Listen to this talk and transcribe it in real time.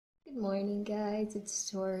Good morning, guys. It's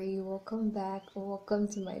Tori. Welcome back or welcome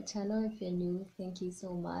to my channel. If you're new, thank you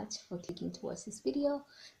so much for clicking to watch this video.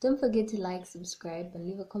 Don't forget to like, subscribe, and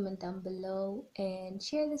leave a comment down below and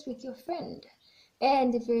share this with your friend.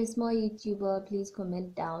 And if you're a small YouTuber, please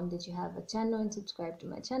comment down that you have a channel and subscribe to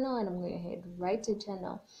my channel, and I'm going to head right to the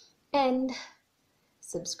channel and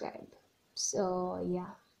subscribe. So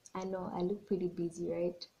yeah, I know I look pretty busy,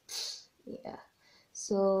 right? Yeah.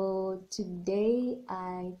 So today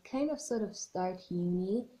I kind of sort of start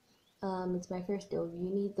uni. It's my first day of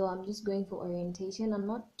uni, though I'm just going for orientation. I'm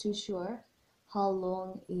not too sure how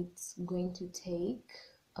long it's going to take.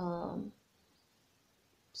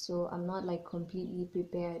 So I'm not like completely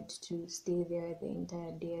prepared to stay there the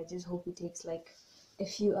entire day. I just hope it takes like a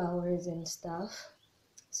few hours and stuff.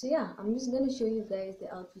 So yeah, I'm just gonna show you guys the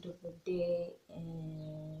outfit of the day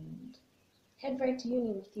and head right to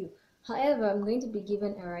uni with you. However, I'm going to be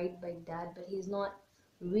given a ride by dad, but he's not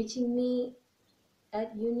reaching me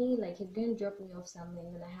at uni. Like, he's going to drop me off somewhere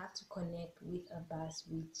and then I have to connect with a bus,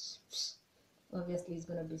 which obviously is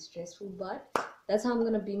going to be stressful, but that's how I'm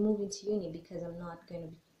going to be moving to uni, because I'm not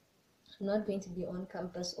going to be on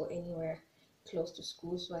campus or anywhere close to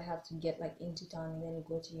school. So I have to get like into town and then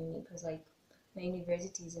go to uni, because like my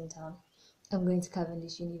university is in town. I'm going to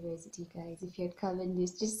Cavendish University, guys. If you're at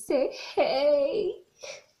Cavendish, just say hey.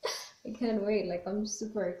 I can't wait. Like, I'm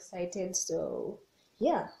super excited. So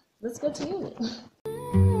yeah, let's go to uni.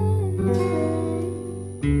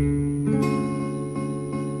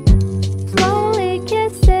 Slowly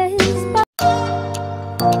kisses.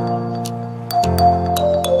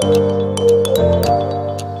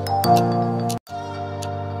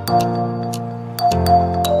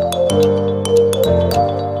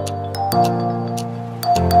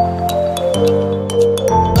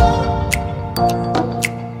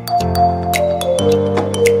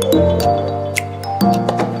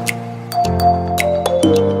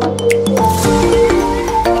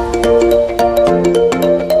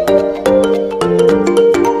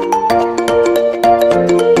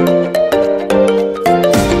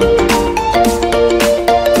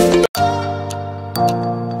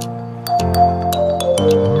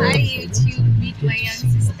 Hi YouTube, meet my young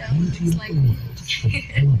sister who looks like me.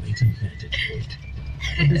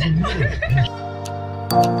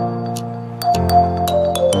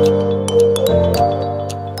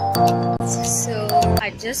 So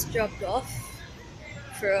I just dropped off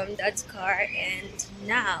from dad's car and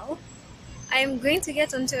now I'm going to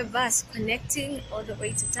get onto a bus connecting all the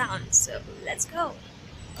way to town. So let's go.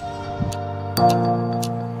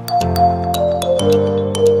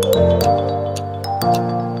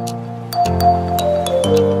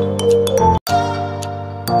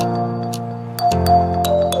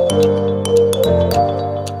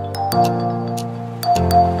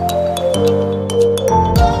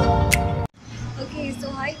 Okay, so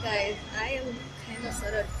hi guys, I am kind of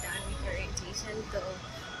sort of done with orientation, though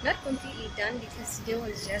not completely done, because today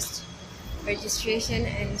was just registration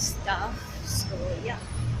and stuff. So yeah,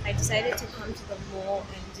 I decided to come to the mall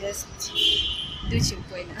and just do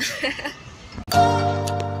chimpoina.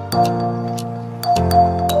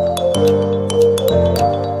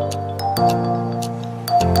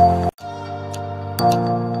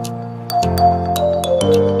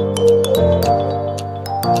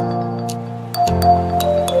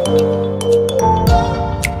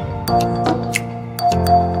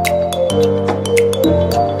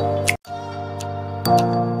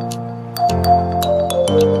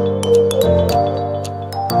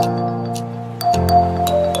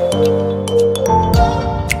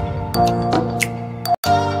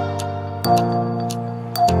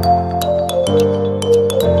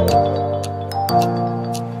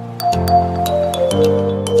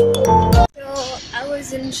 So I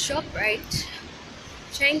was in ShopRite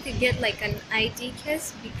trying to get like an ID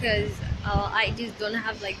case, because our IDs don't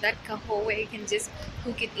have like that kaho where you can just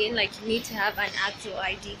hook it in. Like, you need to have an actual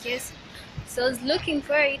ID case. So I was looking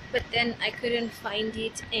for it, but then I couldn't find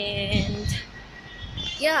it, and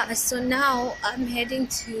yeah, so now I'm heading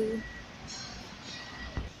to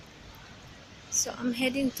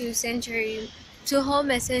Century, to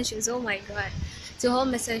Home Essentials. Oh my god, to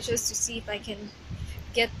Home Essentials to see if I can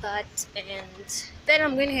get that, and then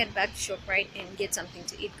I'm gonna head back to ShopRite and get something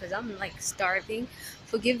to eat, because I'm like starving.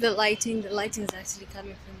 Forgive the lighting is actually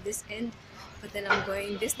coming from this end, but then I'm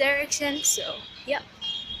going this direction. So yeah,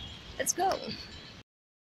 let's go.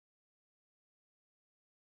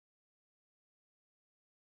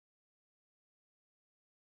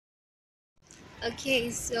 Okay,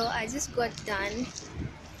 so I just got done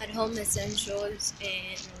at Home Essentials,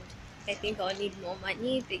 and I think I'll need more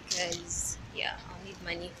money, because yeah, I'll need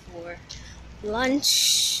money for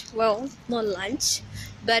lunch, well, not lunch,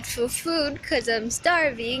 but for food because I'm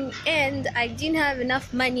starving and I didn't have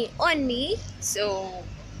enough money on me. So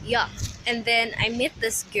yeah, and then I met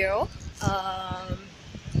this girl.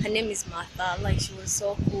 Her name is Martha. Like, she was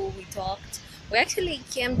so cool. We talked. We actually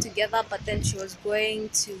came together, but then she was going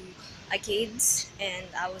to arcades and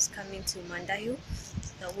I was coming to Mandahu,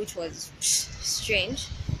 which was strange.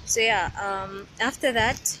 So yeah, after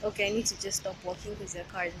that, okay, I need to just stop walking because the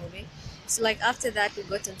car is moving. So like after that, we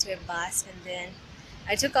got into a bus and then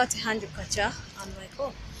I took out 100 kwacha. I'm like,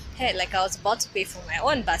 oh, hey, like I was about to pay for my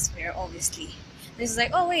own bus fare, obviously. And she's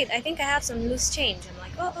like, oh wait, I think I have some loose change. I'm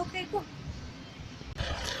like, oh, okay, cool.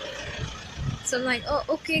 So I'm like, oh,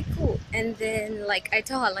 okay, cool. And then like I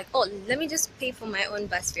tell her like, oh, let me just pay for my own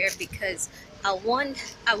bus fare because I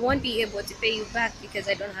won't be able to pay you back because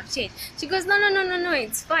I don't have change. She goes, no, no, no, no, no,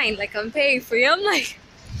 it's fine. Like I'm paying for you. I'm like,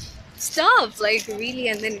 stop, like really.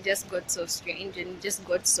 And then it just got so strange and it just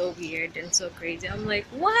got so weird and so crazy. I'm like,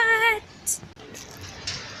 what?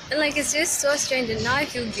 And like it's just so strange, and now I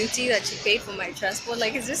feel guilty that she paid for my transport.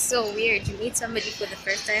 Like it's just so weird. You meet somebody for the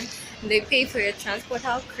first time and they pay for your transport.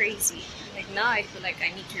 How crazy. Like now I feel like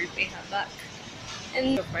I need to repay her back.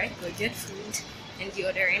 And right, go get food and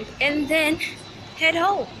deodorant and then head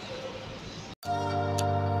home.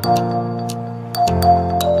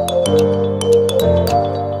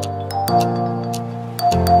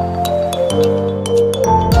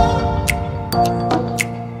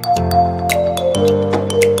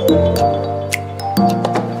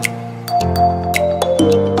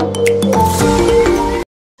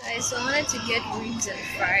 So I wanted to get ribs and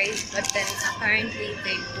fries, but then apparently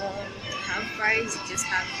they don't have fries, they just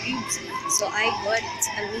have ribs. So I got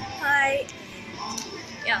a meat pie, and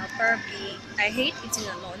yeah, probably I hate eating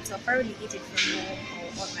alone, so I'll probably eat it from home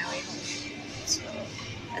or on my way home. So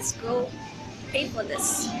let's go pay for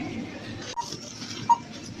this.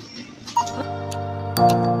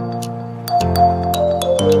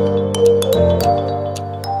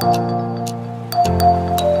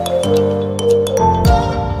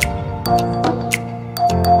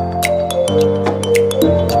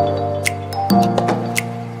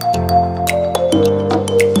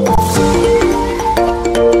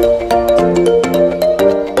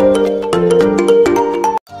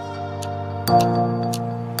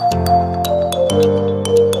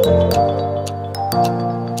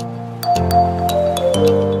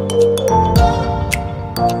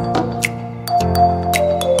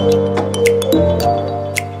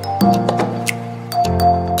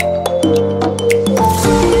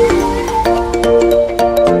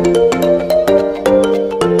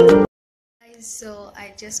 So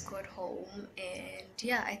I just got home and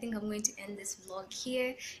yeah, I think I'm going to end this vlog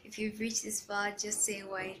here. If you've reached this far, just say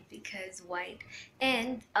white because white.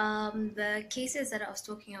 And the cases that I was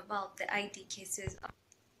talking about, the ID cases,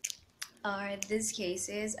 are these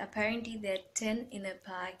cases. Apparently there are 10 in a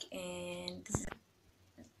pack and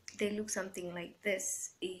they look something like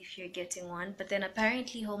this if you're getting one, but then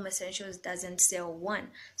apparently Home Essentials doesn't sell one,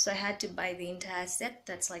 so I had to buy the entire set.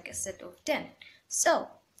 That's like a set of 10. So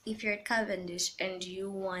if you're at Cavendish and you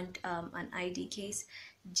want an ID case,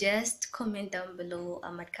 just comment down below,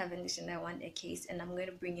 I'm at Cavendish and I want a case, and I'm going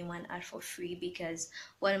to bring you one out for free because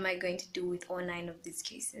what am I going to do with all 9 of these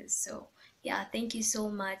cases? So yeah, thank you so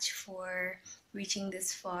much for reaching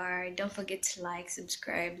this far. Don't forget to like,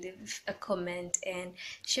 subscribe, leave a comment and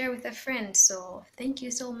share with a friend. So thank you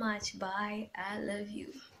so much. Bye. I love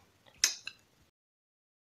you.